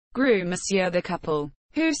groom. Monsieur, the couple,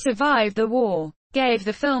 who survived the war, gave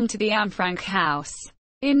the film to the Anne Frank House.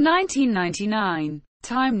 In 1999,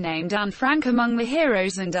 Time named Anne Frank among the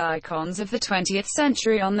heroes and icons of the 20th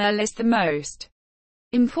century on their list the most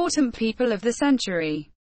important people of the century,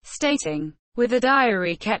 stating, "With a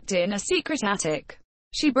diary kept in a secret attic,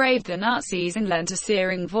 she braved the Nazis and lent a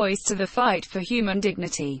searing voice to the fight for human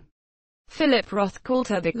dignity." Philip Roth called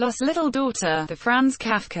her the lost little daughter. The Franz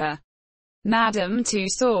Kafka Madame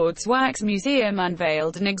Tussauds Wax Museum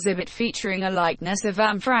unveiled an exhibit featuring a likeness of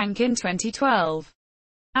Anne Frank in 2012.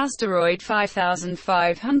 Asteroid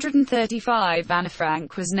 5535 Anne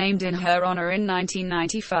Frank was named in her honor in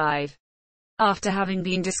 1995, after having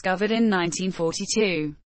been discovered in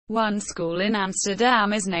 1942. One school in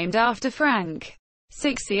Amsterdam is named after Frank.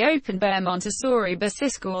 6. The open-air Montessori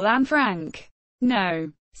Basisschool Anne Frank.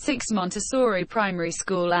 No. 6. Montessori Primary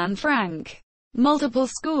School Anne Frank. Multiple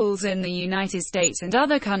schools in the United States and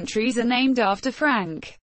other countries are named after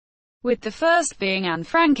Frank, with the first being Anne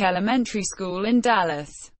Frank Elementary School in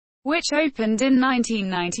Dallas, which opened in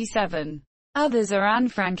 1997. Others are Anne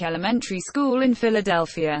Frank Elementary School in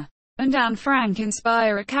Philadelphia, and Anne Frank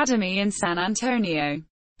Inspire Academy in San Antonio,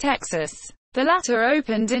 Texas. The latter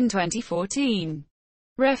opened in 2014.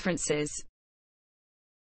 References.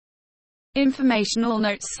 Informational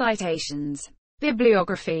notes. Citations.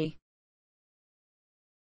 Bibliography.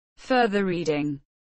 Further reading.